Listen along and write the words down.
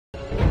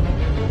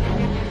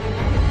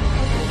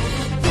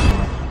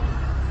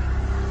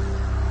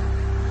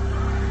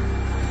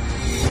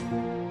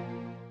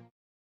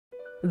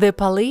The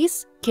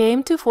police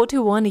came to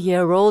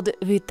 41-year-old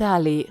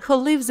Vitaly, who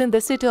lives in the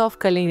city of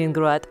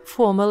Kaliningrad,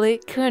 formerly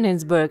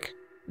Königsberg.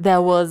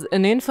 There was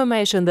an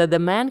information that the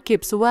man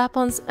keeps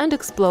weapons and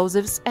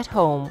explosives at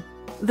home.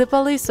 The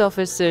police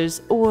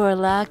officers were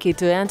lucky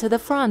to enter the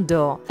front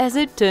door, as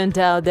it turned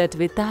out that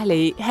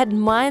Vitaly had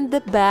mined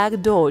the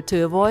back door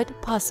to avoid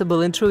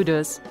possible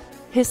intruders.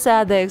 He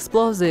set the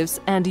explosives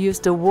and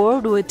used a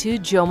World War II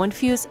German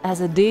fuse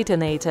as a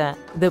detonator.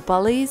 The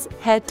police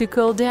had to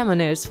call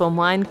demoners for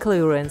mine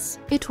clearance.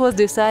 It was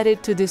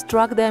decided to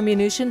destruct the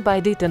ammunition by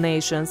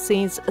detonation,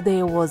 since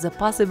there was a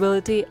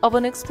possibility of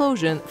an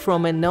explosion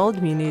from an old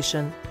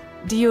munition.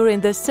 During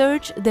the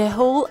search, the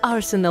whole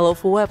arsenal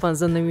of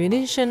weapons and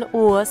ammunition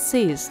was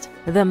seized.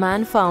 The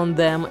man found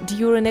them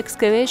during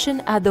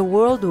excavation at the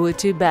World War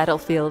II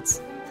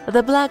battlefields.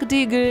 The Black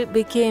Digger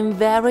became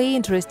very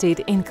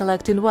interested in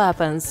collecting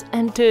weapons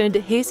and turned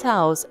his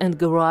house and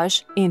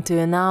garage into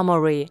an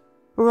armory.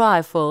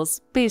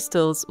 Rifles,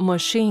 pistols,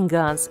 machine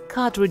guns,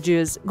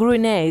 cartridges,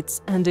 grenades,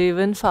 and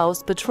even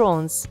Faust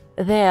patrons.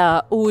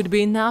 There would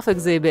be enough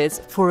exhibits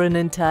for an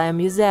entire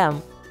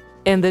museum.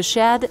 In the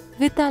shed,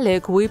 Vitaly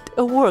equipped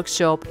a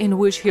workshop in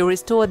which he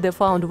restored the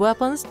found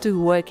weapons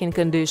to working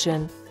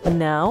condition.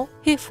 Now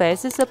he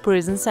faces a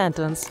prison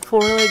sentence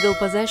for illegal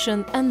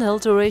possession and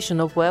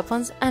alteration of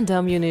weapons and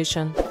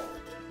ammunition.